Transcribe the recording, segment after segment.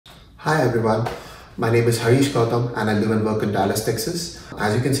Hi everyone, my name is Harrish and I live and work in Dallas, Texas.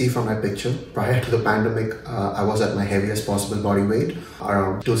 As you can see from my picture, prior to the pandemic, I was at my heaviest possible body weight,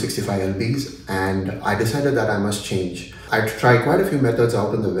 around 265 lbs, and I decided that I must change. I tried quite a few methods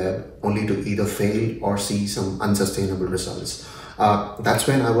out on the web, only to either fail or see some unsustainable results. That's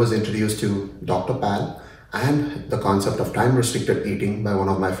when I was introduced to Dr. Pal and the concept of time-restricted eating by one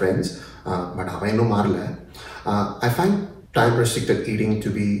of my friends, I find time-restricted eating to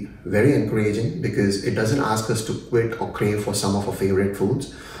be very encouraging because it doesn't ask us to quit or crave for some of our favorite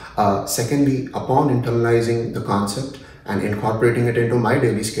foods. Secondly, upon internalizing the concept and incorporating it into my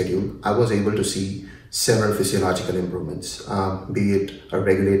daily schedule, I was able to see several physiological improvements, be it a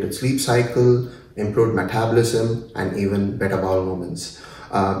regulated sleep cycle, improved metabolism, and even better bowel movements.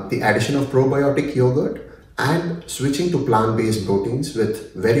 The addition of probiotic yogurt and switching to plant-based proteins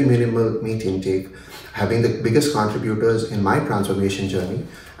with very minimal meat intake have been the biggest contributors in my transformation journey,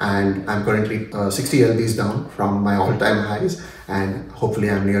 and I'm currently 60 lbs down from my all-time highs, and hopefully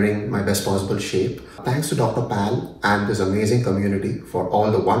I'm nearing my best possible shape. Thanks to Dr. Pal and this amazing community for all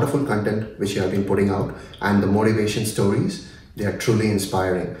the wonderful content which you have been putting out and the motivation stories. They are truly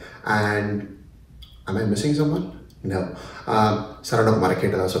inspiring. And am I missing someone? No. Saranok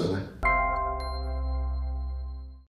Maraketa.